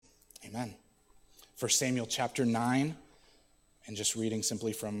Amen. 1 Samuel chapter 9, and just reading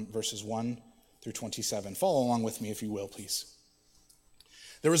simply from verses 1 through 27. Follow along with me if you will, please.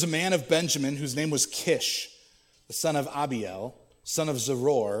 There was a man of Benjamin whose name was Kish, the son of Abiel, son of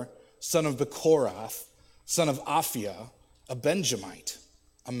Zeror, son of Bechorath, son of Aphiah, a Benjamite,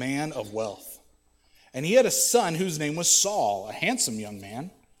 a man of wealth. And he had a son whose name was Saul, a handsome young man.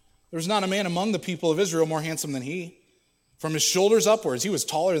 There was not a man among the people of Israel more handsome than he. From his shoulders upwards, he was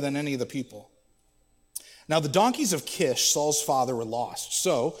taller than any of the people. Now the donkeys of Kish, Saul's father, were lost.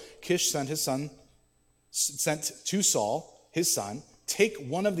 So Kish sent to Saul, his son, "Take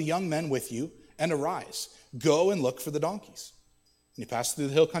one of the young men with you and arise. Go and look for the donkeys." And he passed through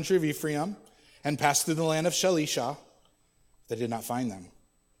the hill country of Ephraim and passed through the land of Shalisha. They did not find them.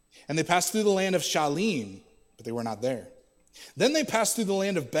 And they passed through the land of Shalim, but they were not there. Then they passed through the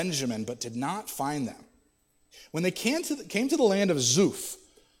land of Benjamin, but did not find them. When they came to the land of Zuph,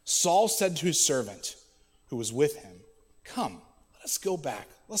 Saul said to his servant who was with him, "Come, let us go back,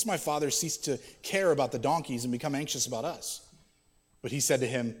 lest my father cease to care about the donkeys and become anxious about us." But he said to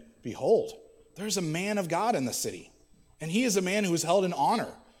him, "Behold, there is a man of God in the city, and he is a man who is held in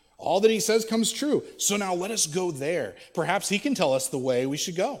honor. All that he says comes true. So now let us go there. Perhaps he can tell us the way we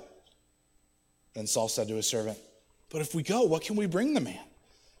should go." Then Saul said to his servant, "But if we go, what can we bring the man?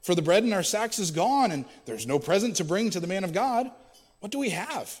 For the bread in our sacks is gone, and there's no present to bring to the man of God. What do we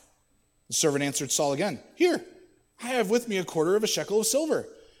have?" The servant answered Saul again, "Here, I have with me a quarter of a shekel of silver,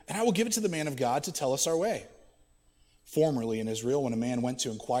 and I will give it to the man of God to tell us our way." Formerly in Israel, when a man went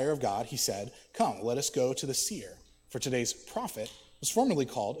to inquire of God, he said, "Come, let us go to the seer." For today's prophet was formerly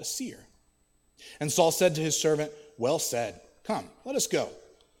called a seer. And Saul said to his servant, "Well said, come, let us go."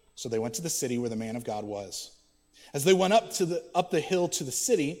 So they went to the city where the man of God was. As they went up the hill to the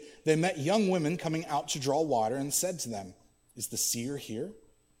city, they met young women coming out to draw water and said to them, "Is the seer here?"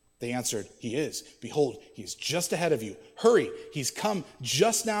 They answered, "He is. Behold, he is just ahead of you. Hurry, he's come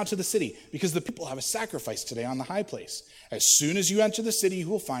just now to the city, because the people have a sacrifice today on the high place. As soon as you enter the city, you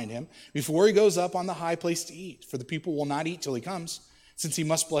will find him before he goes up on the high place to eat, for the people will not eat till he comes, since he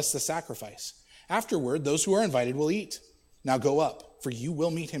must bless the sacrifice. Afterward, those who are invited will eat. Now go up, for you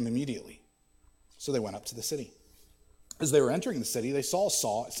will meet him immediately." So they went up to the city. As they were entering the city, they saw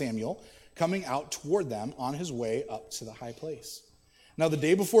Samuel coming out toward them on his way up to the high place. Now the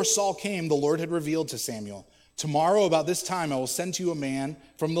day before Saul came, the Lord had revealed to Samuel, "Tomorrow about this time I will send to you a man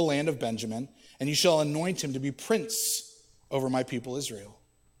from the land of Benjamin, and you shall anoint him to be prince over my people Israel.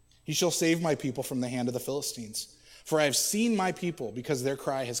 He shall save my people from the hand of the Philistines. For I have seen my people, because their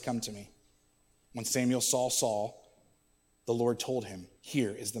cry has come to me." When Samuel saw Saul, the Lord told him,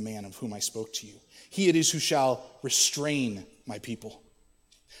 "Here is the man of whom I spoke to you. He it is who shall restrain my people."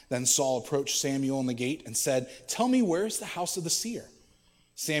 Then Saul approached Samuel in the gate and said, "Tell me, where is the house of the seer?"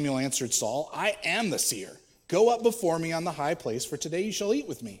 Samuel answered Saul, "I am the seer. Go up before me on the high place, for today you shall eat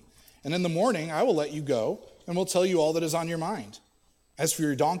with me. And in the morning I will let you go, and will tell you all that is on your mind. As for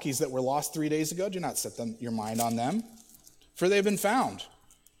your donkeys that were lost 3 days ago, do not set your mind on them, for they have been found.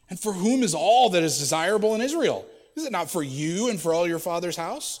 And for whom is all that is desirable in Israel? Is it not for you and for all your father's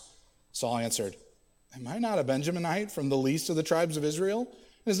house?" Saul answered, "Am I not a Benjaminite from the least of the tribes of Israel?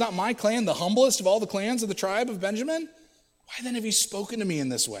 And is not my clan the humblest of all the clans of the tribe of Benjamin? Why then have you spoken to me in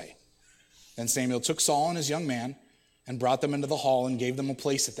this way?" Then Samuel took Saul and his young man and brought them into the hall and gave them a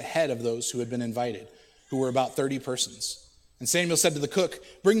place at the head of those who had been invited, who were about 30 persons. And Samuel said to the cook,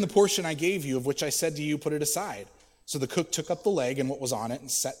 "Bring the portion I gave you, of which I said to you, put it aside." So the cook took up the leg and what was on it and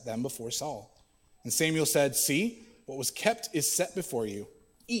set them before Saul. And Samuel said, "See, what was kept is set before you.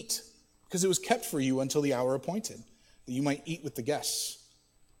 Eat, because it was kept for you until the hour appointed, that you might eat with the guests."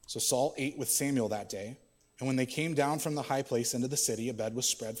 So Saul ate with Samuel that day. And when they came down from the high place into the city, a bed was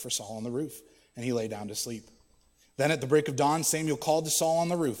spread for Saul on the roof, and he lay down to sleep. Then at the break of dawn, Samuel called to Saul on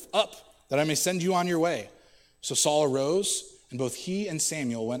the roof, "Up, that I may send you on your way." So Saul arose, and both he and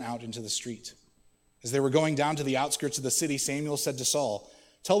Samuel went out into the street. As they were going down to the outskirts of the city, Samuel said to Saul,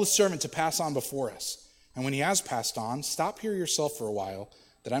 "Tell the servant to pass on before us. And when he has passed on, stop here yourself for a while,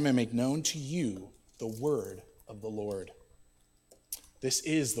 that I may make known to you the word of the Lord." This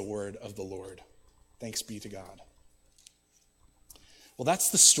is the word of the Lord. Thanks be to God. Well, that's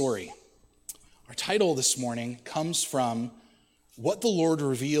the story. Our title this morning comes from what the Lord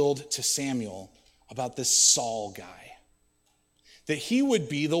revealed to Samuel about this Saul guy. That he would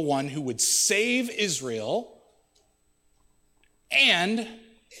be the one who would save Israel and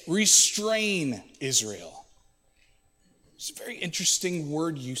restrain Israel. It's a very interesting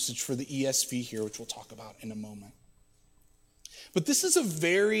word usage for the ESV here, which we'll talk about in a moment. But this is a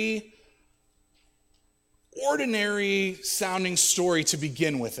very ordinary sounding story to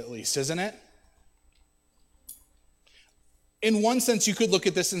begin with, at least, isn't it? In one sense, you could look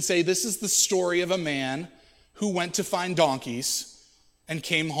at this and say, this is the story of a man who went to find donkeys and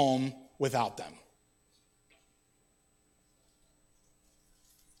came home without them.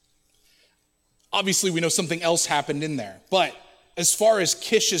 Obviously, we know something else happened in there. But as far as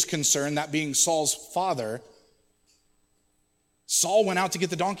Kish is concerned, that being Saul's father, Saul went out to get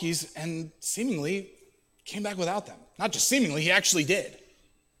the donkeys and seemingly came back without them. Not just seemingly, he actually did.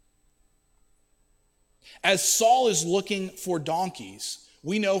 As Saul is looking for donkeys,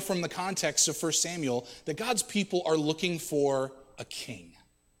 we know from the context of 1 Samuel that God's people are looking for a king.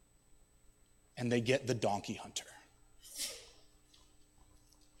 And they get the donkey hunter.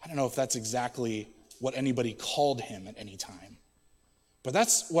 I don't know if that's exactly what anybody called him at any time. But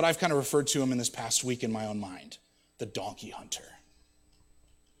that's what I've kind of referred to him in this past week in my own mind, the donkey hunter.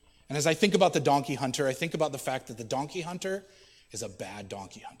 And as I think about the donkey hunter, I think about the fact that the donkey hunter is a bad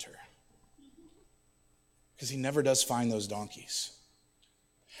donkey hunter. Because he never does find those donkeys.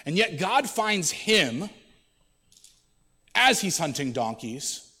 And yet God finds him as he's hunting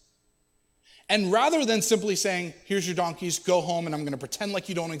donkeys. And rather than simply saying, here's your donkeys, go home and I'm going to pretend like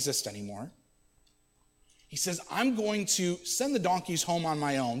you don't exist anymore, he says, I'm going to send the donkeys home on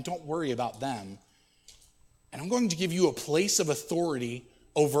my own. Don't worry about them. And I'm going to give you a place of authority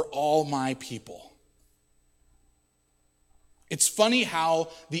over all my people. It's funny how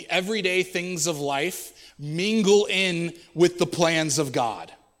the everyday things of life mingle in with the plans of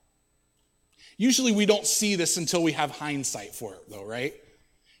God. Usually we don't see this until we have hindsight for it, though, right?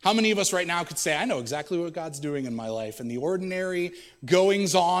 How many of us right now could say, I know exactly what God's doing in my life. In the ordinary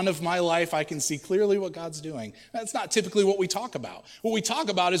goings-on of my life, I can see clearly what God's doing. That's not typically what we talk about. What we talk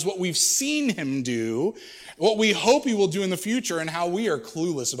about is what we've seen him do, what we hope he will do in the future, and how we are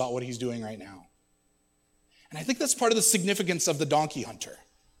clueless about what he's doing right now. And I think that's part of the significance of the donkey hunter.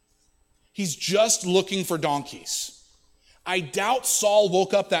 He's just looking for donkeys. I doubt Saul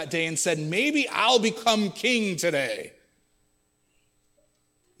woke up that day and said, maybe I'll become king today.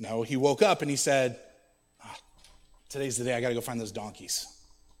 No, he woke up and he said, today's the day I got to go find those donkeys.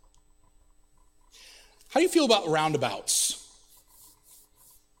 How do you feel about roundabouts?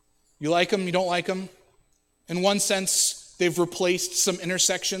 You like them? You don't like them? In one sense, they've replaced some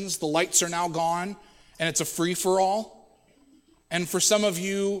intersections. The lights are now gone, and it's a free-for-all. And for some of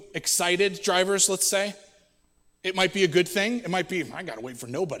you excited drivers, let's say, it might be a good thing. It might be, I got to wait for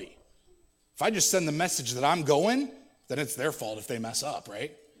nobody. If I just send the message that I'm going, then it's their fault if they mess up,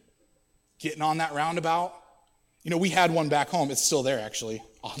 right? Getting on that roundabout. You know, we had one back home. It's still there, actually,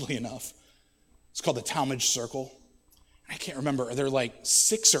 oddly enough. It's called the Talmadge Circle. I can't remember. Are there like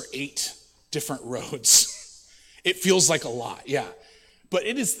 6 or 8 different roads? It feels like a lot, yeah. But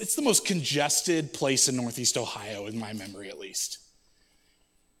it's the most congested place in Northeast Ohio, in my memory at least.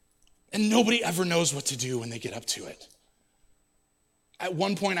 And nobody ever knows what to do when they get up to it. At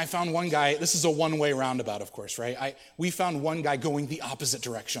one point, I found one guy, this is a one-way roundabout, of course, right? We found one guy going the opposite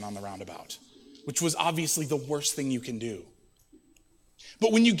direction on the roundabout, which was obviously the worst thing you can do.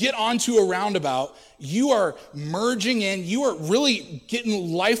 But when you get onto a roundabout, you are merging in, you are really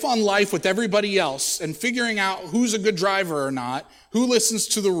getting life on life with everybody else and figuring out who's a good driver or not, who listens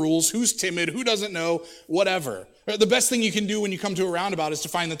to the rules, who's timid, who doesn't know, whatever. The best thing you can do when you come to a roundabout is to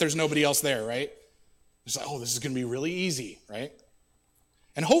find that there's nobody else there, right? It's like, oh, this is going to be really easy, right?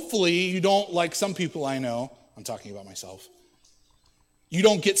 And hopefully you don't, like some people I know, I'm talking about myself, you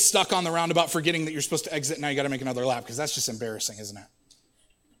don't get stuck on the roundabout forgetting that you're supposed to exit and now you got to make another lap, because that's just embarrassing, isn't it?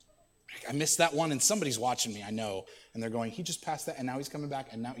 I missed that one and somebody's watching me, I know, and they're going, he just passed that and now he's coming back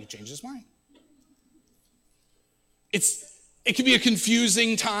and now he changed his mind. It can be a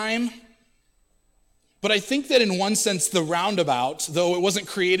confusing time, but I think that in one sense the roundabout, though it wasn't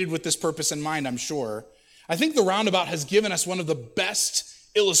created with this purpose in mind, I'm sure, I think the roundabout has given us one of the best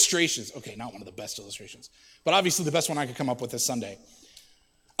illustrations, okay, not one of the best illustrations, but obviously the best one I could come up with this Sunday,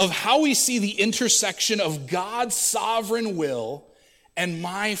 of how we see the intersection of God's sovereign will and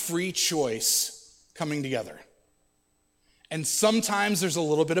my free choice coming together. And sometimes there's a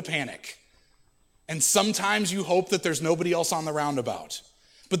little bit of panic. And sometimes you hope that there's nobody else on the roundabout.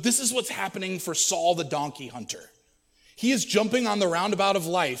 But this is what's happening for Saul the donkey hunter. He is jumping on the roundabout of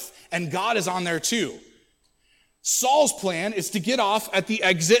life, and God is on there too. Saul's plan is to get off at the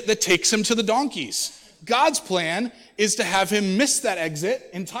exit that takes him to the donkeys. God's plan is to have him miss that exit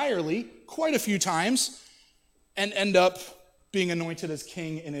entirely quite a few times and end up being anointed as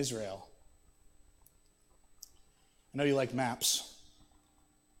king in Israel. I know you like maps.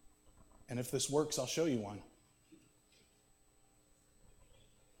 And if this works, I'll show you one.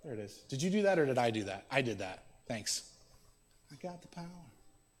 There it is. Did you do that or did I do that? I did that. Thanks. I got the power.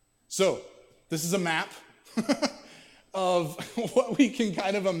 So, this is a map of what we can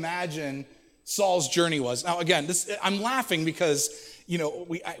kind of imagine Saul's journey was. Now, again, I'm laughing because,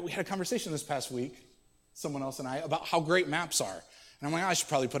 we had a conversation this past week, someone else and I, about how great maps are. And I'm like, I should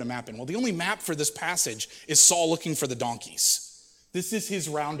probably put a map in. Well, the only map for this passage is Saul looking for the donkeys. This is his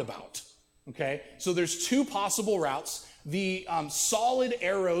roundabout, okay? So there's two possible routes. The solid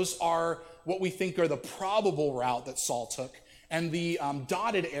arrows are what we think are the probable route that Saul took. And the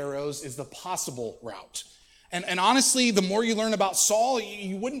dotted arrows is the possible route. And honestly, the more you learn about Saul,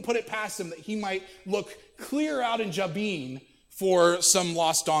 you wouldn't put it past him that he might look clear out in Jabin for some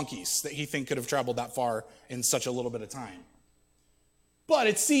lost donkeys that he think could have traveled that far in such a little bit of time. But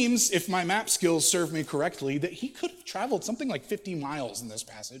it seems, if my map skills serve me correctly, that he could have traveled something like 50 miles in this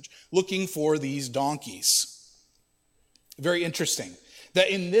passage looking for these donkeys. Very interesting that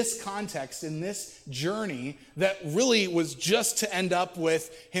in this context, in this journey, that really was just to end up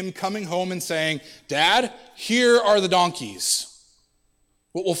with him coming home and saying, Dad, here are the donkeys.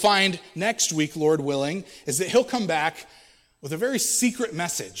 What we'll find next week, Lord willing, is that he'll come back with a very secret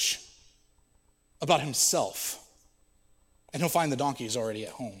message about himself. And he'll find the donkeys already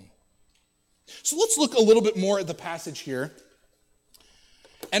at home. So let's look a little bit more at the passage here.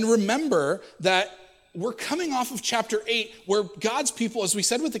 And remember that we're coming off of chapter 8, where God's people, as we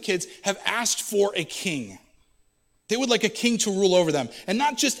said with the kids, have asked for a king. They would like a king to rule over them. And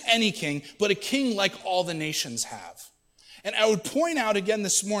not just any king, but a king like all the nations have. And I would point out again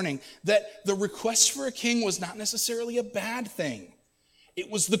this morning that the request for a king was not necessarily a bad thing. It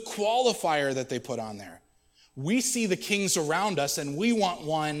was the qualifier that they put on there. We see the kings around us, and we want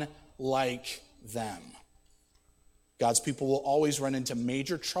one like them. God's people will always run into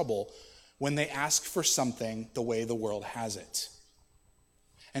major trouble when they ask for something the way the world has it.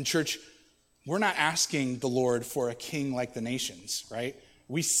 And church, we're not asking the Lord for a king like the nations, right?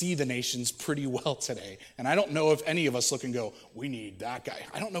 We see the nations pretty well today. And I don't know if any of us look and go, we need that guy.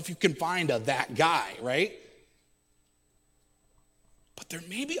 I don't know if you can find that guy, right? But there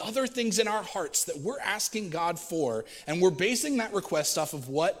may be other things in our hearts that we're asking God for, and we're basing that request off of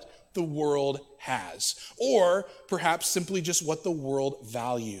what the world has, or perhaps simply just what the world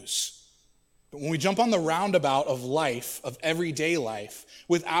values. But when we jump on the roundabout of life, of everyday life,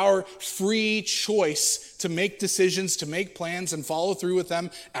 with our free choice to make decisions, to make plans, and follow through with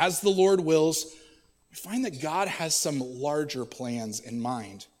them as the Lord wills, we find that God has some larger plans in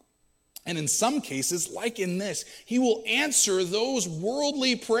mind. And in some cases, like in this, he will answer those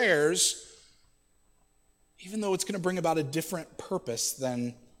worldly prayers, even though it's going to bring about a different purpose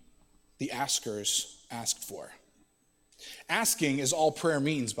than the askers asked for. Asking is all prayer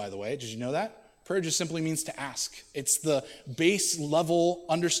means, by the way. Did you know that? Prayer just simply means to ask. It's the base level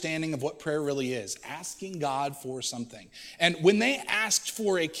understanding of what prayer really is, asking God for something. And when they asked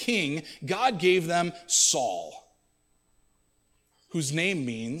for a king, God gave them Saul, whose name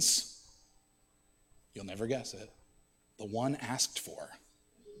means, you'll never guess it, the one asked for.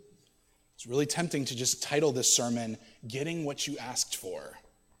 It's really tempting to just title this sermon, Getting What You Asked For,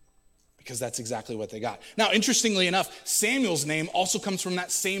 because that's exactly what they got. Now, interestingly enough, Samuel's name also comes from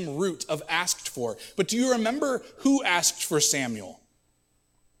that same root of asked for. But do you remember who asked for Samuel?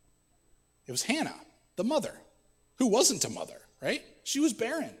 It was Hannah, the mother, who wasn't a mother, right? She was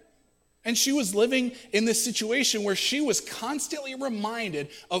barren. And she was living in this situation where she was constantly reminded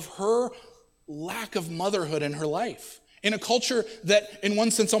of her lack of motherhood in her life, in a culture that, in one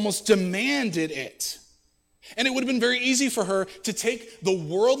sense, almost demanded it. And it would have been very easy for her to take the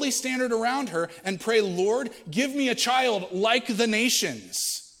worldly standard around her and pray, Lord, give me a child like the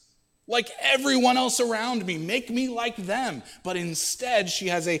nations, like everyone else around me. Make me like them. But instead, she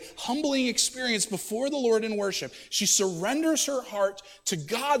has a humbling experience before the Lord in worship. She surrenders her heart to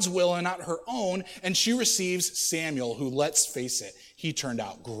God's will and not her own, and she receives Samuel, who, let's face it, he turned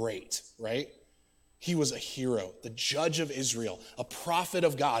out great, right? He was a hero, the judge of Israel, a prophet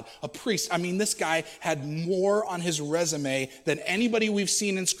of God, a priest. I mean, this guy had more on his resume than anybody we've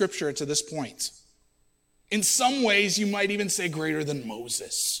seen in Scripture to this point. In some ways, you might even say greater than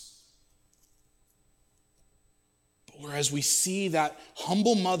Moses. But whereas we see that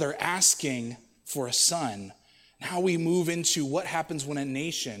humble mother asking for a son, now we move into what happens when a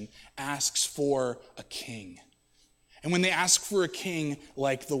nation asks for a king. And when they ask for a king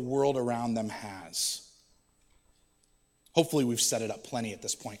like the world around them has. Hopefully we've set it up plenty at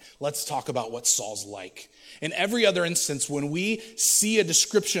this point. Let's talk about what Saul's like. In every other instance, when we see a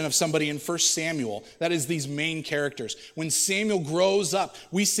description of somebody in 1 Samuel, that is these main characters. When Samuel grows up,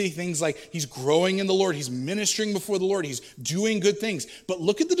 we see things like he's growing in the Lord, he's ministering before the Lord, he's doing good things. But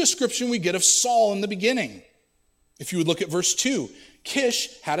look at the description we get of Saul in the beginning. If you would look at verse 2,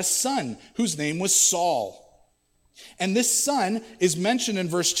 Kish had a son whose name was Saul. And this son is mentioned in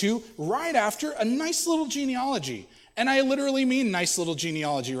verse 2 right after a nice little genealogy. And I literally mean nice little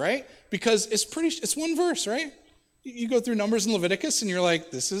genealogy, right? Because it's one verse, right? You go through Numbers and Leviticus and you're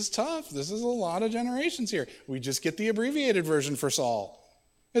like, this is tough. This is a lot of generations here. We just get the abbreviated version for Saul.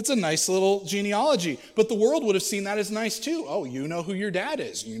 It's a nice little genealogy. But the world would have seen that as nice too. Oh, you know who your dad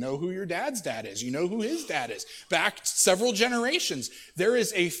is. You know who your dad's dad is. You know who his dad is. Back several generations. There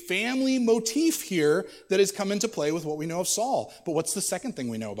is a family motif here that has come into play with what we know of Saul. But what's the second thing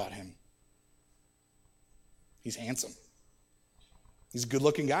we know about him? He's handsome. He's a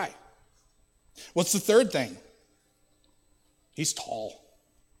good-looking guy. What's the third thing? He's tall.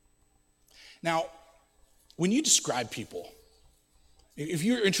 Now, when you describe people, if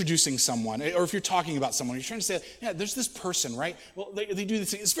you're introducing someone, or if you're talking about someone, you're trying to say, yeah, there's this person, right? Well, they do this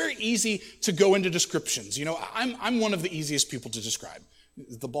thing. It's very easy to go into descriptions. You know, I'm one of the easiest people to describe.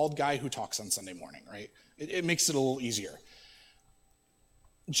 The bald guy who talks on Sunday morning, right? It makes it a little easier.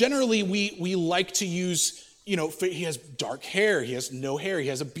 Generally, we like to use, you know, he has dark hair, he has no hair, he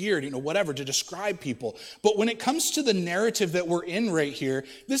has a beard, you know, whatever, to describe people. But when it comes to the narrative that we're in right here,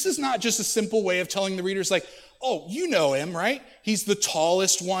 this is not just a simple way of telling the readers like, oh, you know him, right? He's the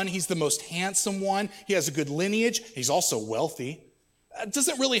tallest one, he's the most handsome one, he has a good lineage, he's also wealthy. It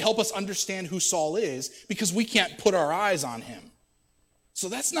doesn't really help us understand who Saul is because we can't put our eyes on him. So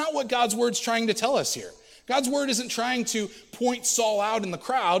that's not what God's word's trying to tell us here. God's word isn't trying to point Saul out in the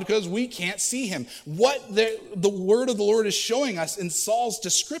crowd because we can't see him. What the word of the Lord is showing us in Saul's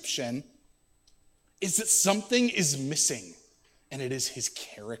description is that something is missing, and it is his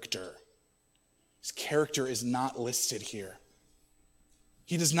character. His character is not listed here.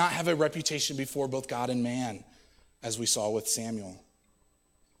 He does not have a reputation before both God and man, as we saw with Samuel.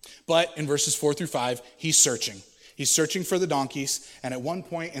 But in verses 4 through 5, he's searching. He's searching for the donkeys, and at one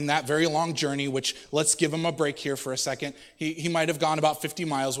point in that very long journey, which let's give him a break here for a second, he might have gone about 50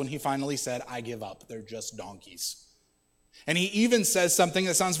 miles when he finally said, I give up, they're just donkeys. And he even says something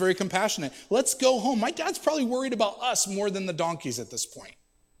that sounds very compassionate. Let's go home. My dad's probably worried about us more than the donkeys at this point.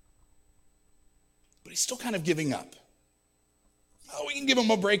 But he's still kind of giving up. Oh, we can give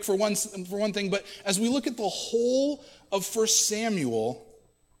him a break for one thing, but as we look at the whole of 1 Samuel,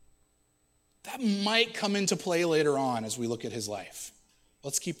 that might come into play later on as we look at his life.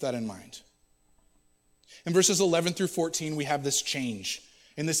 Let's keep that in mind. In verses 11 through 14, we have this change.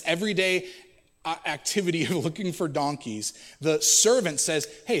 In this everyday activity of looking for donkeys, the servant says,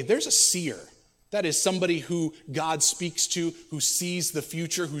 hey, there's a seer. That is somebody who God speaks to, who sees the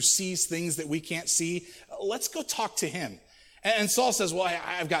future, who sees things that we can't see. Let's go talk to him. And Saul says, well,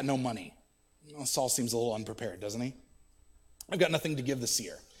 I've got no money. Well, Saul seems a little unprepared, doesn't he? I've got nothing to give the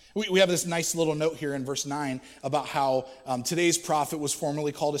seer. We have this nice little note here in verse 9 about how today's prophet was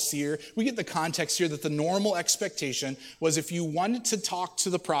formerly called a seer. We get the context here that the normal expectation was if you wanted to talk to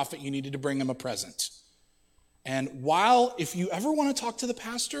the prophet, you needed to bring him a present. And while if you ever want to talk to the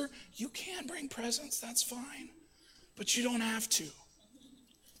pastor, you can bring presents, that's fine. But you don't have to,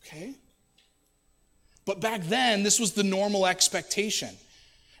 okay? But back then, this was the normal expectation.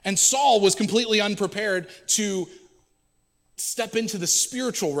 And Saul was completely unprepared to step into the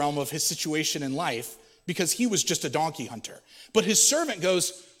spiritual realm of his situation in life because he was just a donkey hunter. But his servant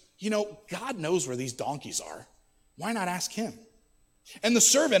goes, you know, God knows where these donkeys are. Why not ask him? And the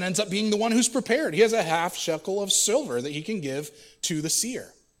servant ends up being the one who's prepared. He has a half shekel of silver that he can give to the seer.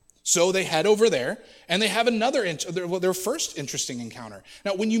 So they head over there and they have their first interesting encounter.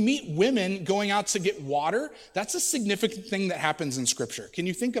 Now, when you meet women going out to get water, that's a significant thing that happens in Scripture. Can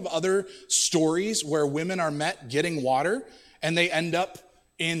you think of other stories where women are met getting water and they end up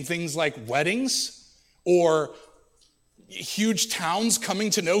in things like weddings or huge towns coming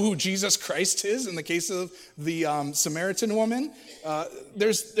to know who Jesus Christ is? In the case of the Samaritan woman,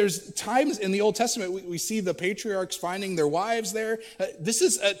 there's times in the Old Testament we see the patriarchs finding their wives there. This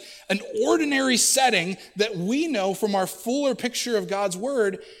is an ordinary setting that we know from our fuller picture of God's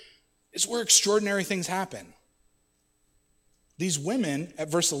word is where extraordinary things happen. These women at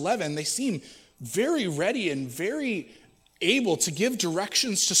verse 11, they seem very ready and very able to give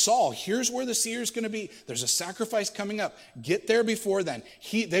directions to Saul. Here's where the seer is going to be. There's a sacrifice coming up. Get there before then.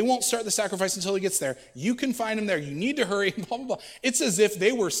 They won't start the sacrifice until he gets there. You can find him there. You need to hurry, blah, blah, blah. It's as if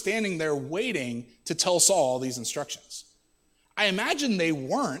they were standing there waiting to tell Saul all these instructions. I imagine they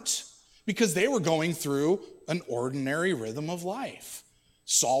weren't, because they were going through an ordinary rhythm of life.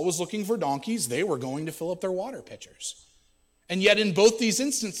 Saul was looking for donkeys. They were going to fill up their water pitchers. And yet in both these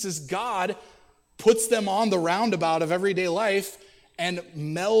instances, God puts them on the roundabout of everyday life and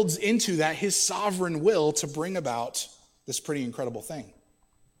melds into that his sovereign will to bring about this pretty incredible thing.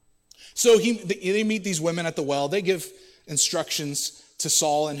 So they meet these women at the well. They give instructions to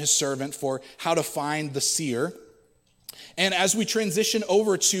Saul and his servant for how to find the seer. And as we transition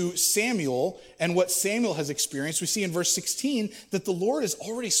over to Samuel and what Samuel has experienced, we see in verse 16 that the Lord has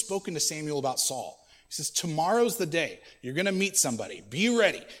already spoken to Samuel about Saul. He says, tomorrow's the day. You're going to meet somebody. Be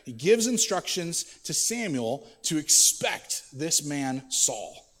ready. He gives instructions to Samuel to expect this man,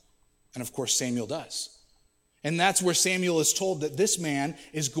 Saul. And of course, Samuel does. And that's where Samuel is told that this man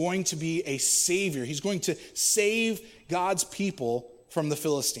is going to be a savior. He's going to save God's people from the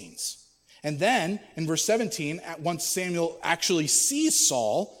Philistines. And then in verse 17, once Samuel actually sees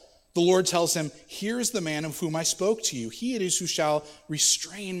Saul, the Lord tells him, here's the man of whom I spoke to you. He it is who shall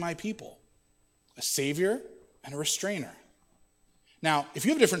restrain my people. A savior and a restrainer. Now, if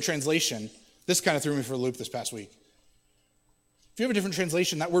you have a different translation, this kind of threw me for a loop this past week. If you have a different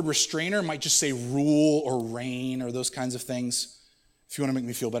translation, that word restrainer might just say rule or reign or those kinds of things. If you want to make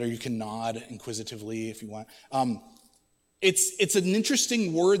me feel better, you can nod inquisitively if you want. It's an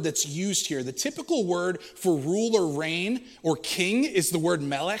interesting word that's used here. The typical word for rule or reign or king is the word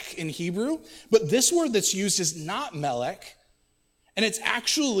melech in Hebrew, but this word that's used is not melech, and it's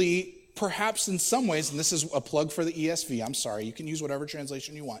actually perhaps in some ways, and this is a plug for the ESV, I'm sorry, you can use whatever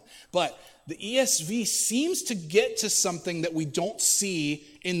translation you want, but the ESV seems to get to something that we don't see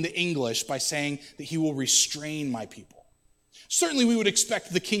in the English by saying that he will restrain my people. Certainly we would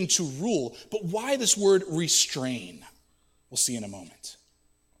expect the king to rule, but why this word restrain? We'll see in a moment.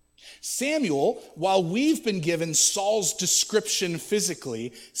 Samuel, while we've been given Saul's description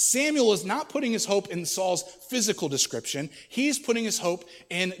physically, Samuel is not putting his hope in Saul's physical description. He's putting his hope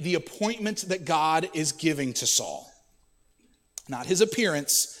in the appointment that God is giving to Saul. Not his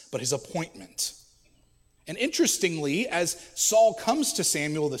appearance, but his appointment. And interestingly, as Saul comes to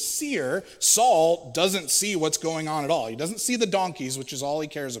Samuel the seer, Saul doesn't see what's going on at all. He doesn't see the donkeys, which is all he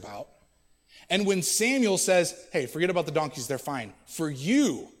cares about. And when Samuel says, hey, forget about the donkeys, they're fine. For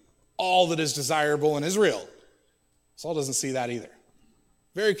you, all that is desirable in Israel. Saul doesn't see that either.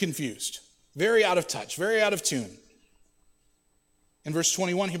 Very confused, very out of touch, very out of tune. In verse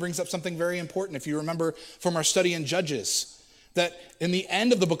 21, he brings up something very important. If you remember from our study in Judges, that in the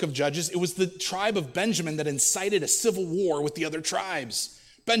end of the book of Judges, it was the tribe of Benjamin that incited a civil war with the other tribes.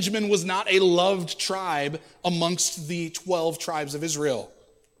 Benjamin was not a loved tribe amongst the 12 tribes of Israel.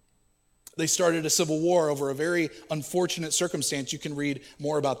 They started a civil war over a very unfortunate circumstance. You can read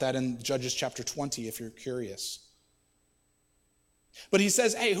more about that in Judges chapter 20 if you're curious. But he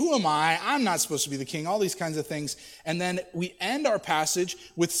says, hey, who am I? I'm not supposed to be the king, all these kinds of things. And then we end our passage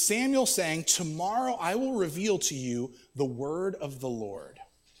with Samuel saying, tomorrow I will reveal to you the word of the Lord.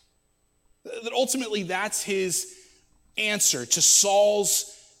 That ultimately that's his answer to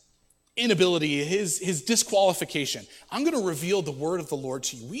Saul's inability, his disqualification. I'm going to reveal the word of the Lord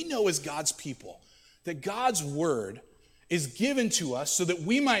to you. We know as God's people that God's word is given to us so that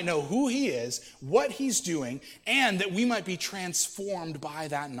we might know who he is, what he's doing, and that we might be transformed by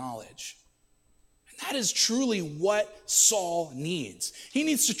that knowledge. And that is truly what Saul needs. He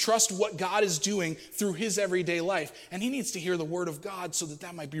needs to trust what God is doing through his everyday life, and he needs to hear the word of God so that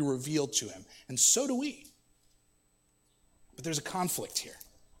that might be revealed to him. And so do we. But there's a conflict here.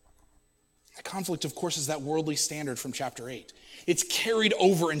 The conflict, of course, is that worldly standard from chapter 8. It's carried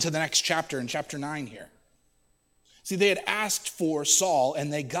over into the next chapter, in chapter 9 here. See, they had asked for Saul,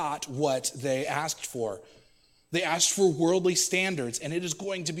 and they got what they asked for. They asked for worldly standards, and it is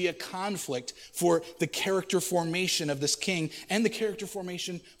going to be a conflict for the character formation of this king and the character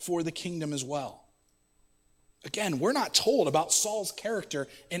formation for the kingdom as well. Again, we're not told about Saul's character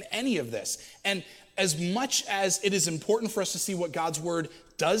in any of this. And as much as it is important for us to see what God's word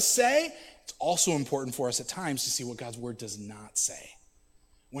does say, it's also important for us at times to see what God's word does not say.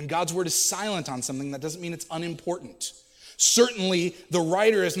 When God's word is silent on something, that doesn't mean it's unimportant. Certainly, the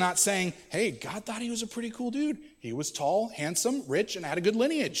writer is not saying, hey, God thought he was a pretty cool dude. He was tall, handsome, rich, and had a good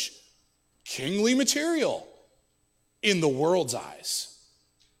lineage. Kingly material in the world's eyes.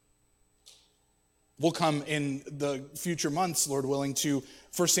 We'll come in the future months, Lord willing, to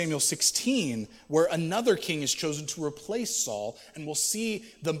 1 Samuel 16, where another king is chosen to replace Saul, and we'll see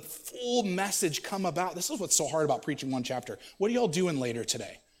the full message come about. This is what's so hard about preaching one chapter. What are y'all doing later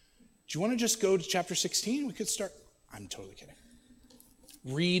today? Do you want to just go to chapter 16? We could start. I'm totally kidding.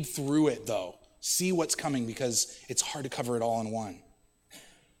 Read through it, though. See what's coming, because it's hard to cover it all in one.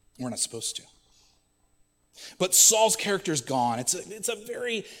 We're not supposed to. But Saul's character is gone. It's a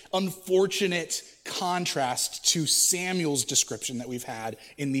very unfortunate contrast to Samuel's description that we've had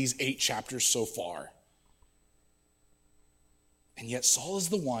in these 8 chapters so far. And yet Saul is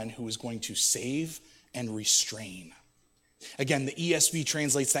the one who is going to save and restrain. Again, the ESV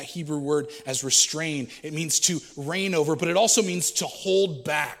translates that Hebrew word as restrain. It means to reign over, but it also means to hold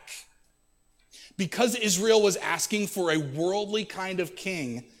back. Because Israel was asking for a worldly kind of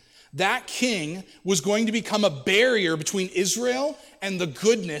king, that king was going to become a barrier between Israel and the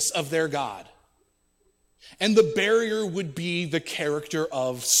goodness of their God. And the barrier would be the character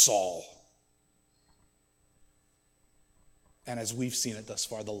of Saul. And as we've seen it thus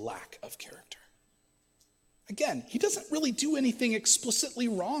far, the lack of character. Again, he doesn't really do anything explicitly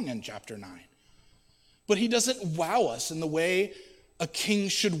wrong in chapter 9. But he doesn't wow us in the way a king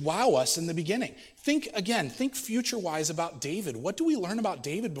should wow us in the beginning. Think future-wise about David. What do we learn about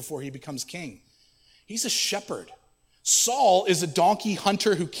David before he becomes king? He's a shepherd. Saul is a donkey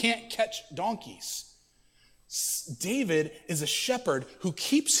hunter who can't catch donkeys. David is a shepherd who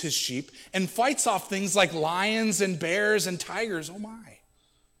keeps his sheep and fights off things like lions and bears and tigers. Oh my.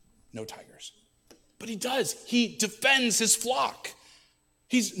 No tigers. But he does. He defends his flock.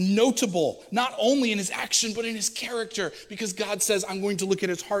 He's notable, not only in his action, but in his character, because God says, I'm going to look at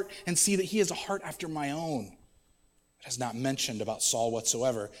his heart and see that he has a heart after my own. It has not mentioned about Saul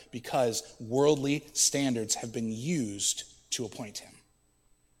whatsoever, because worldly standards have been used to appoint him.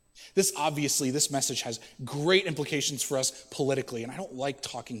 This message has great implications for us politically, and I don't like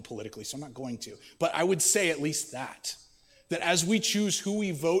talking politically, so I'm not going to. But I would say at least that as we choose who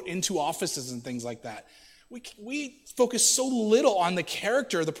we vote into offices and things like that, we focus so little on the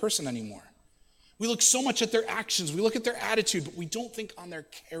character of the person anymore. We look so much at their actions, we look at their attitude, but we don't think on their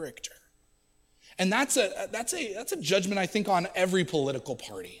character. And that's a judgment, I think, on every political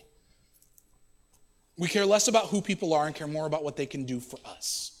party. We care less about who people are and care more about what they can do for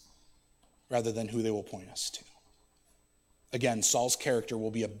us, rather than who they will point us to. Again, Saul's character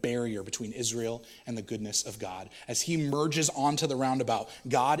will be a barrier between Israel and the goodness of God. As he merges onto the roundabout,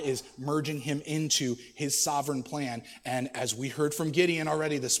 God is merging him into his sovereign plan. And as we heard from Gideon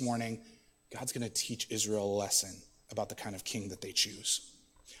already this morning, God's going to teach Israel a lesson about the kind of king that they choose.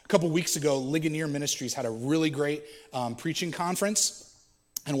 A couple weeks ago, Ligonier Ministries had a really great preaching conference.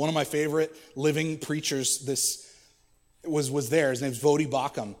 And one of my favorite living preachers was there. His name's Vodi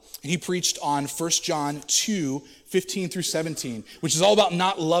Bakum. And he preached on 1 John 2, 15 through 17, which is all about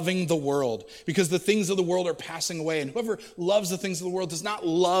not loving the world, because the things of the world are passing away, and whoever loves the things of the world does not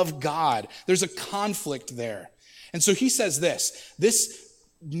love God. There's a conflict there. And so he says this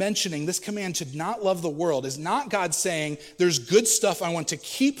command to not love the world is not God saying, there's good stuff I want to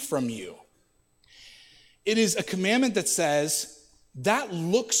keep from you. It is a commandment that says, that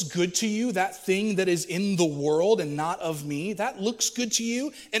looks good to you, that thing that is in the world and not of me, that looks good to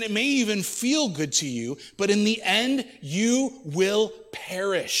you, and it may even feel good to you, but in the end, you will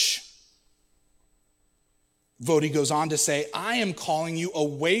perish. Vodi goes on to say, I am calling you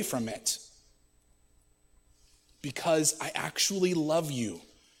away from it because I actually love you.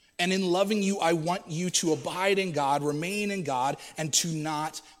 And in loving you, I want you to abide in God, remain in God, and to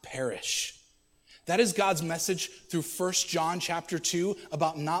not perish. That is God's message through 1 John chapter 2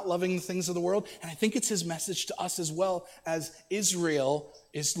 about not loving the things of the world. And I think it's his message to us as well, as Israel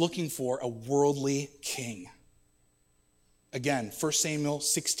is looking for a worldly king. Again, 1 Samuel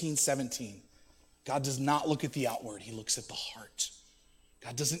 16, 17. God does not look at the outward. He looks at the heart.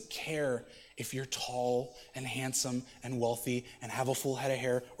 God doesn't care if you're tall and handsome and wealthy and have a full head of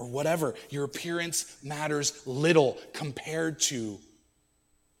hair or whatever. Your appearance matters little compared to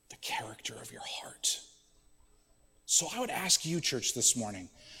the character of your heart. So I would ask you, church, this morning,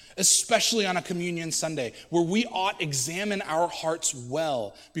 especially on a communion Sunday, where we ought examine our hearts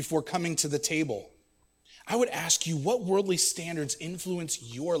well before coming to the table. I would ask you, what worldly standards influence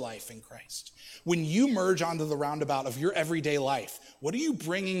your life in Christ? When you merge onto the roundabout of your everyday life, what are you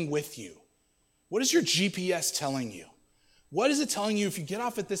bringing with you? What is your GPS telling you? What is it telling you if you get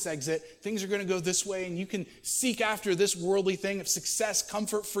off at this exit, things are going to go this way and you can seek after this worldly thing of success,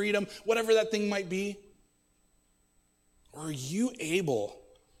 comfort, freedom, whatever that thing might be? Or are you able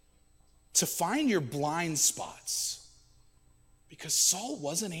to find your blind spots? Because Saul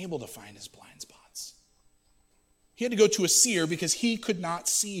wasn't able to find his blind spots. He had to go to a seer because he could not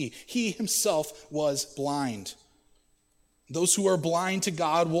see. He himself was blind. Those who are blind to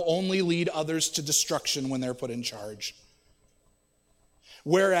God will only lead others to destruction when they're put in charge.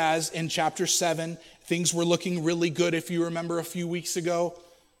 Whereas in chapter 7, things were looking really good, if you remember a few weeks ago.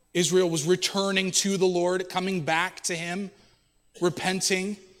 Israel was returning to the Lord, coming back to him,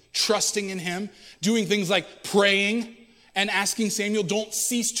 repenting, trusting in him, doing things like praying and asking Samuel, don't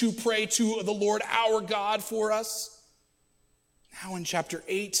cease to pray to the Lord our God for us. Now in chapter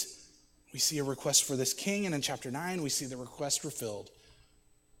 8, we see a request for this king, and in chapter 9, we see the request fulfilled.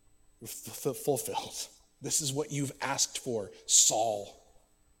 This is what you've asked for, Saul.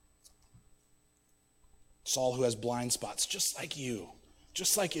 Saul who has blind spots, just like you,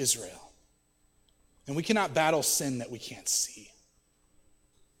 just like Israel. And we cannot battle sin that we can't see.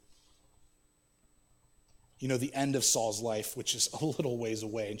 You know, the end of Saul's life, which is a little ways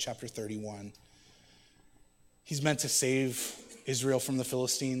away in chapter 31, he's meant to save Israel from the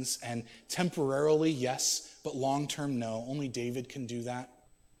Philistines, and temporarily, yes, but long-term, no. Only David can do that.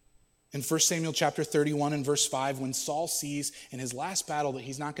 In 1 Samuel chapter 31 and verse 5, when Saul sees in his last battle that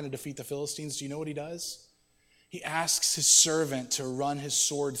he's not going to defeat the Philistines, do you know what he does? He asks his servant to run his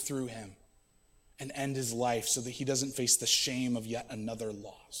sword through him and end his life so that he doesn't face the shame of yet another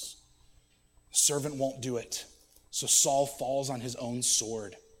loss. The servant won't do it, so Saul falls on his own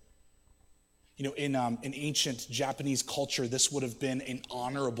sword. You know, in ancient Japanese culture, this would have been an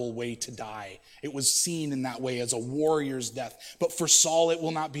honorable way to die. It was seen in that way as a warrior's death. But for Saul, it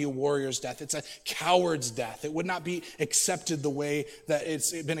will not be a warrior's death. It's a coward's death. It would not be accepted the way that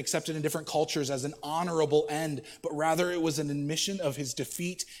it's been accepted in different cultures as an honorable end, but rather it was an admission of his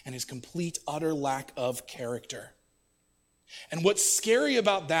defeat and his complete, utter lack of character. And what's scary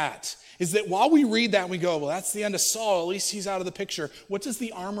about that is that while we read that and we go, well, that's the end of Saul, at least he's out of the picture. What does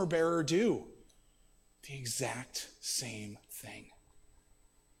the armor bearer do? The exact same thing.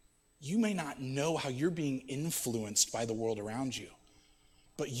 You may not know how you're being influenced by the world around you,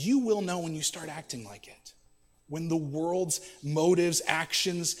 but you will know when you start acting like it. When the world's motives,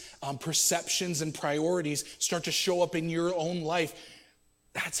 actions, perceptions, and priorities start to show up in your own life,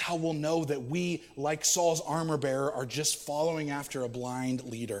 that's how we'll know that we, like Saul's armor bearer, are just following after a blind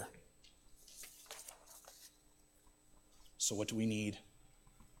leader. So what do we need?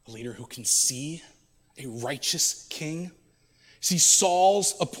 A leader who can see, a righteous king. See,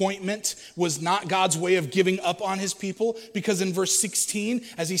 Saul's appointment was not God's way of giving up on his people, because in verse 16,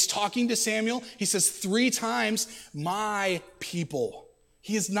 as he's talking to Samuel, he says 3 times, my people.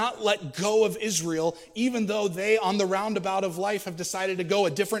 He has not let go of Israel, even though they, on the roundabout of life, have decided to go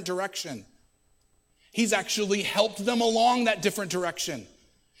a different direction. He's actually helped them along that different direction.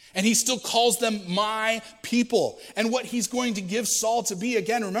 And he still calls them my people. And what he's going to give Saul to be,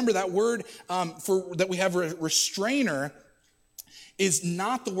 again, remember that word that we have, restrainer, is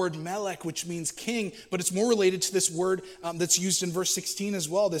not the word melech, which means king, but it's more related to this word that's used in verse 16 as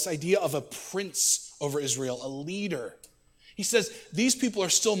well, this idea of a prince over Israel, a leader. He says, these people are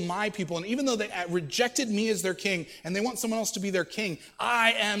still my people, and even though they rejected me as their king, and they want someone else to be their king,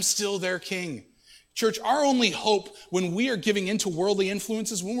 I am still their king. Church, our only hope when we are giving into worldly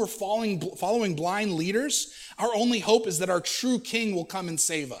influences, when we're following blind leaders, our only hope is that our true king will come and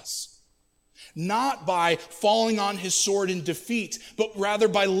save us. Not by falling on his sword in defeat, but rather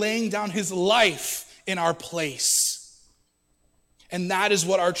by laying down his life in our place. And that is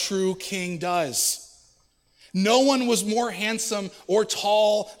what our true king does. No one was more handsome or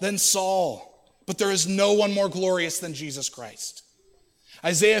tall than Saul, but there is no one more glorious than Jesus Christ.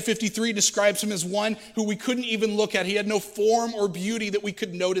 Isaiah 53 describes him as one who we couldn't even look at. He had no form or beauty that we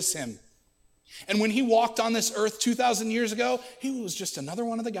could notice him. And when he walked on this earth 2,000 years ago, he was just another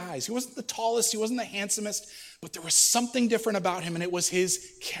one of the guys. He wasn't the tallest, he wasn't the handsomest, but there was something different about him, and it was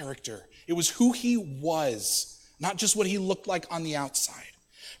his character. It was who he was, not just what he looked like on the outside.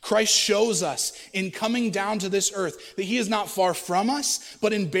 Christ shows us in coming down to this earth that he is not far from us,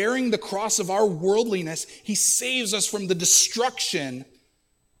 but in bearing the cross of our worldliness, he saves us from the destruction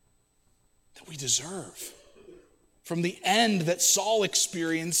that we deserve, from the end that Saul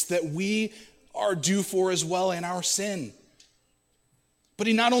experienced that we are due for as well in our sin. But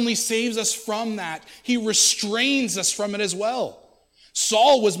he not only saves us from that, he restrains us from it as well.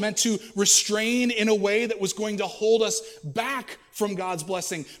 Saul was meant to restrain in a way that was going to hold us back from God's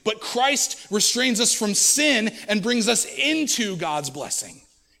blessing. But Christ restrains us from sin and brings us into God's blessing.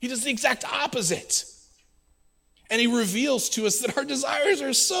 He does the exact opposite. And he reveals to us that our desires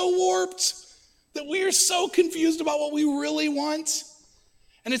are so warped, that we are so confused about what we really want.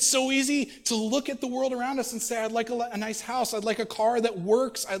 And it's so easy to look at the world around us and say, I'd like a nice house. I'd like a car that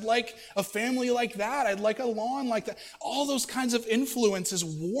works. I'd like a family like that. I'd like a lawn like that. All those kinds of influences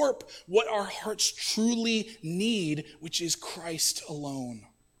warp what our hearts truly need, which is Christ alone.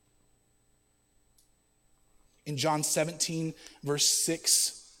 In John 17, verse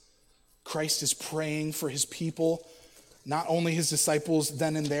 6, Christ is praying for his people not only his disciples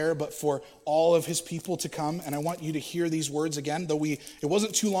then and there, but for all of his people to come. And I want you to hear these words again, though it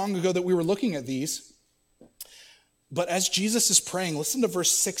wasn't too long ago that we were looking at these. But as Jesus is praying, listen to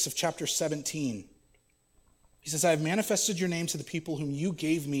verse 6 of chapter 17. He says, I have manifested your name to the people whom you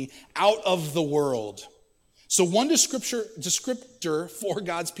gave me out of the world. So one descriptor for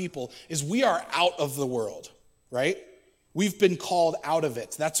God's people is we are out of the world, right? We've been called out of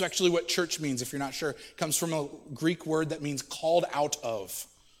it. That's actually what church means, if you're not sure. It comes from a Greek word that means called out of.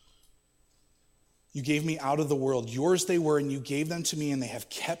 You gave me out of the world. Yours they were, and you gave them to me, and they have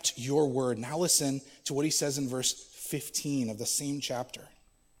kept your word. Now listen to what he says in verse 15 of the same chapter.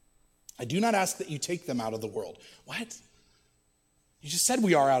 I do not ask that you take them out of the world. What? You just said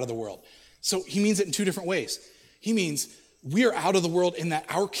we are out of the world. So he means it in two different ways. He means we are out of the world in that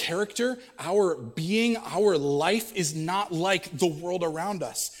our character, our being, our life is not like the world around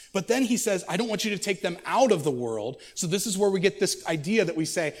us. But then he says, I don't want you to take them out of the world. So this is where we get this idea that we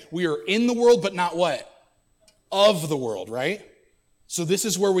say we are in the world, but not what? Of the world, right? So this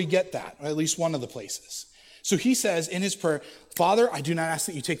is where we get that, or at least one of the places. So he says in his prayer, Father, I do not ask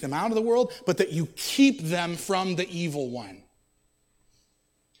that you take them out of the world, but that you keep them from the evil one.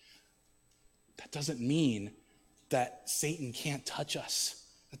 That doesn't mean that Satan can't touch us.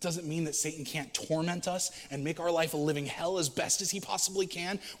 That doesn't mean that Satan can't torment us and make our life a living hell as best as he possibly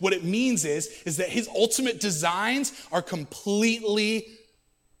can. What it means is that his ultimate designs are completely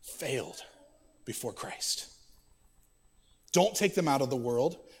failed before Christ. Don't take them out of the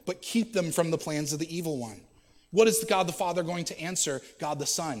world, but keep them from the plans of the evil one. What is God the Father going to answer God the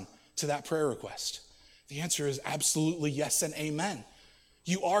Son to that prayer request? The answer is absolutely yes and amen.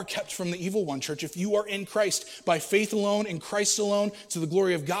 You are kept from the evil one, church. If you are in Christ, by faith alone, in Christ alone, to the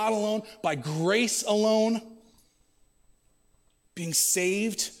glory of God alone, by grace alone, being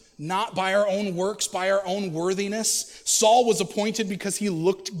saved, not by our own works, by our own worthiness. Saul was appointed because he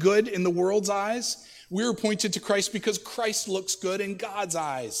looked good in the world's eyes. We're appointed to Christ because Christ looks good in God's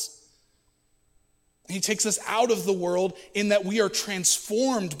eyes. He takes us out of the world in that we are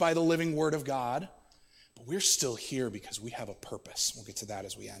transformed by the living word of God. But we're still here because we have a purpose. We'll get to that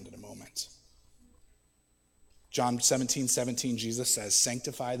as we end in a moment. John 17:17, Jesus says,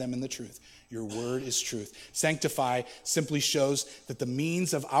 sanctify them in the truth. Your word is truth. Sanctify simply shows that the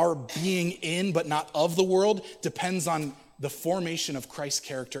means of our being in but not of the world depends on the formation of Christ's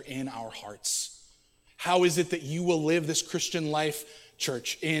character in our hearts. How is it that you will live this Christian life,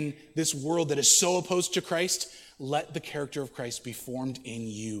 church, in this world that is so opposed to Christ? Let the character of Christ be formed in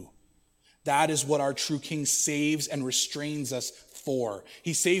you. That is what our true King saves and restrains us for.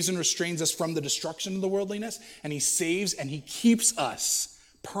 He saves and restrains us from the destruction of the worldliness, and he saves and he keeps us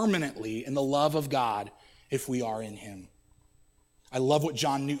permanently in the love of God if we are in him. I love what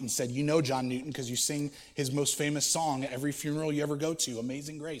John Newton said. You know John Newton because you sing his most famous song at every funeral you ever go to,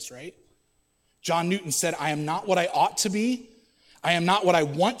 Amazing Grace, right? John Newton said, I am not what I ought to be. I am not what I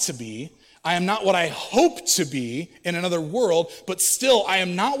want to be. I am not what I hope to be in another world, but still I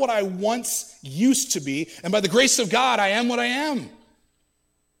am not what I once used to be. And by the grace of God, I am what I am.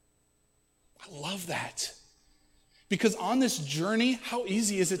 I love that. Because on this journey, how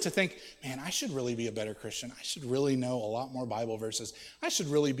easy is it to think, man, I should really be a better Christian. I should really know a lot more Bible verses. I should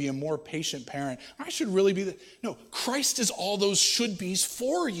really be a more patient parent. I should really be No, Christ is all those should-bes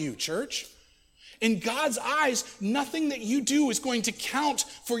for you, church. In God's eyes, nothing that you do is going to count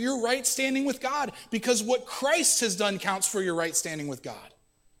for your right standing with God, because what Christ has done counts for your right standing with God.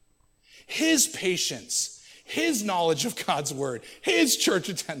 His patience, his knowledge of God's word, his church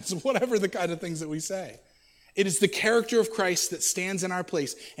attendance, whatever the kind of things that we say. It is the character of Christ that stands in our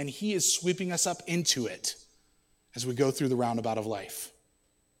place, and he is sweeping us up into it as we go through the roundabout of life.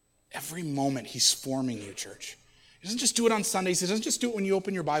 Every moment he's forming you, church. He doesn't just do it on Sundays. He doesn't just do it when you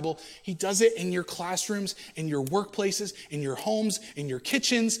open your Bible. He does it in your classrooms, in your workplaces, in your homes, in your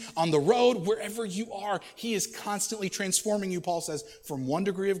kitchens, on the road, wherever you are. He is constantly transforming you, Paul says, from one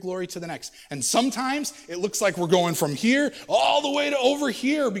degree of glory to the next. And sometimes it looks like we're going from here all the way to over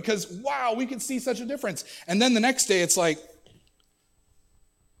here because, wow, we can see such a difference. And then the next day it's like,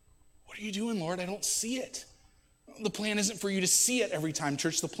 what are you doing, Lord? I don't see it. The plan isn't for you to see it every time,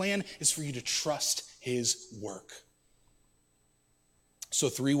 church. The plan is for you to trust his work. So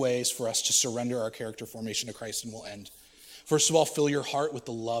 3 ways for us to surrender our character formation to Christ, and we'll end. First of all, fill your heart with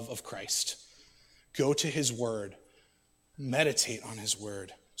the love of Christ. Go to his word. Meditate on his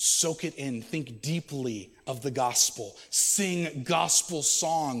word. Soak it in. Think deeply of the gospel. Sing gospel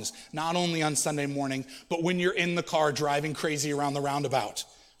songs, not only on Sunday morning, but when you're in the car driving crazy around the roundabout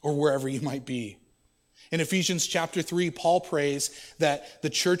or wherever you might be. In Ephesians chapter 3, Paul prays that the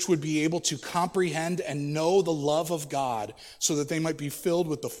church would be able to comprehend and know the love of God so that they might be filled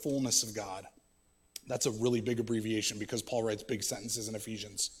with the fullness of God. That's a really big abbreviation because Paul writes big sentences in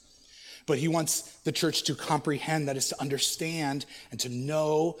Ephesians. But he wants the church to comprehend, that is to understand and to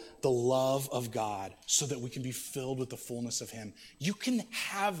know the love of God so that we can be filled with the fullness of him. You can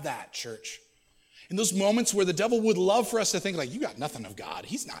have that, church. In those moments where the devil would love for us to think like, you got nothing of God.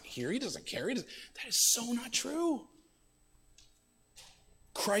 He's not here. He doesn't care. That is so not true.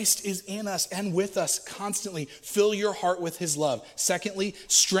 Christ is in us and with us constantly. Fill your heart with his love. Secondly,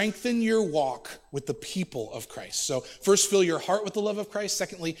 strengthen your walk with the people of Christ. So first, fill your heart with the love of Christ.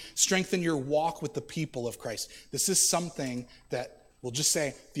 Secondly, strengthen your walk with the people of Christ. This is something that we'll just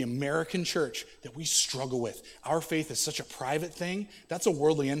say the American church that we struggle with. Our faith is such a private thing. That's a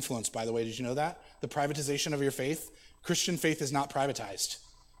worldly influence, by the way. Did you know that? The privatization of your faith. Christian faith is not privatized.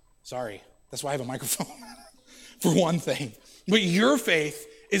 Sorry. That's why I have a microphone, for one thing. But your faith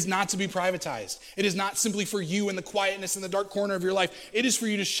is not to be privatized. It is not simply for you in the quietness in the dark corner of your life. It is for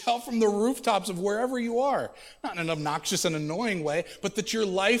you to shout from the rooftops of wherever you are. Not in an obnoxious and annoying way, but that your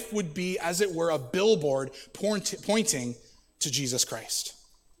life would be, as it were, a billboard pointing to Jesus Christ.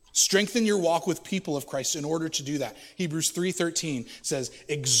 Strengthen your walk with people of Christ in order to do that. Hebrews 3:13 says,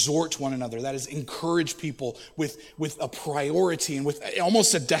 exhort one another. That is, encourage people with a priority and with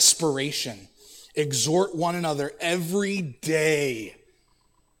almost a desperation. Exhort one another every day.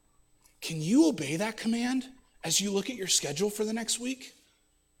 Can you obey that command as you look at your schedule for the next week?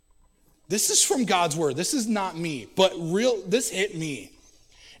 This is from God's word. This is not me, but this hit me.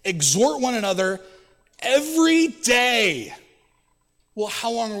 Exhort one another every day. Well,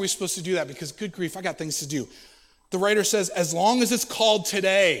 how long are we supposed to do that? Because good grief, I got things to do. The writer says, as long as it's called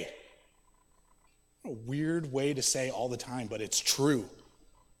today. A weird way to say all the time, but it's true.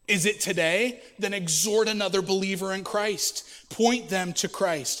 Is it today? Then exhort another believer in Christ. Point them to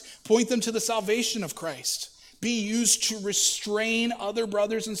Christ. Point them to the salvation of Christ. Be used to restrain other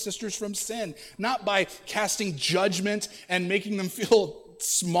brothers and sisters from sin, not by casting judgment and making them feel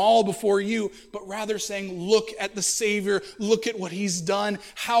small before you, but rather saying, look at the Savior, look at what he's done.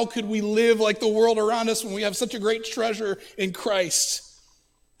 How could we live like the world around us when we have such a great treasure in Christ?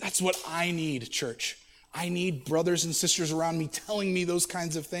 That's what I need, church. I need brothers and sisters around me telling me those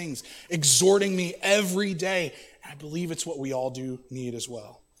kinds of things, exhorting me every day. And I believe it's what we all do need as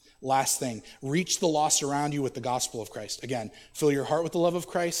well. Last thing, reach the lost around you with the gospel of Christ. Again, fill your heart with the love of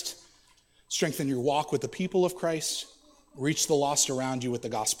Christ, strengthen your walk with the people of Christ, reach the lost around you with the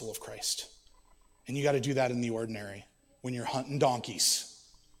gospel of Christ. And you got to do that in the ordinary when you're hunting donkeys.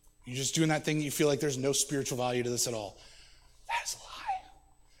 You're just doing that thing that you feel like there's no spiritual value to this at all. That is a lie.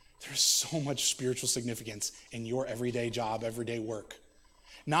 There's so much spiritual significance in your everyday job, everyday work.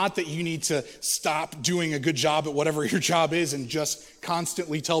 Not that you need to stop doing a good job at whatever your job is and just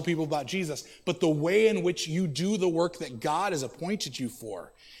constantly tell people about Jesus, but the way in which you do the work that God has appointed you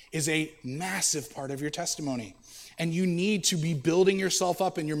for is a massive part of your testimony. And you need to be building yourself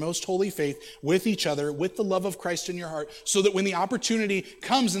up in your most holy faith with each other, with the love of Christ in your heart, so that when the opportunity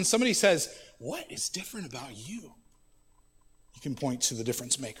comes and somebody says, what is different about you? You can point to the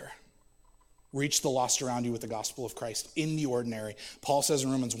difference maker. Reach the lost around you with the gospel of Christ in the ordinary. Paul says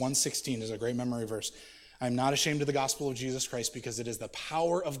in Romans 1:16 is a great memory verse, I am not ashamed of the gospel of Jesus Christ because it is the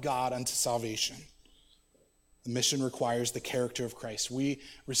power of God unto salvation. The mission requires the character of Christ. We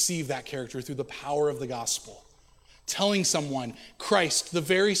receive that character through the power of the gospel. Telling someone, Christ, the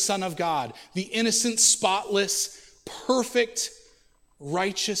very Son of God, the innocent, spotless, perfect,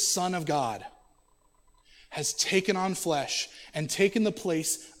 righteous Son of God, has taken on flesh and taken the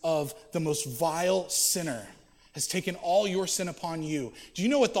place of the most vile sinner, has taken all your sin upon you. Do you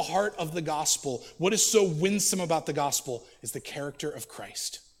know at the heart of the gospel, what is so winsome about the gospel is the character of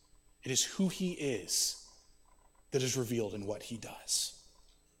Christ. It is who he is that is revealed in what he does.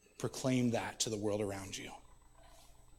 Proclaim that to the world around you.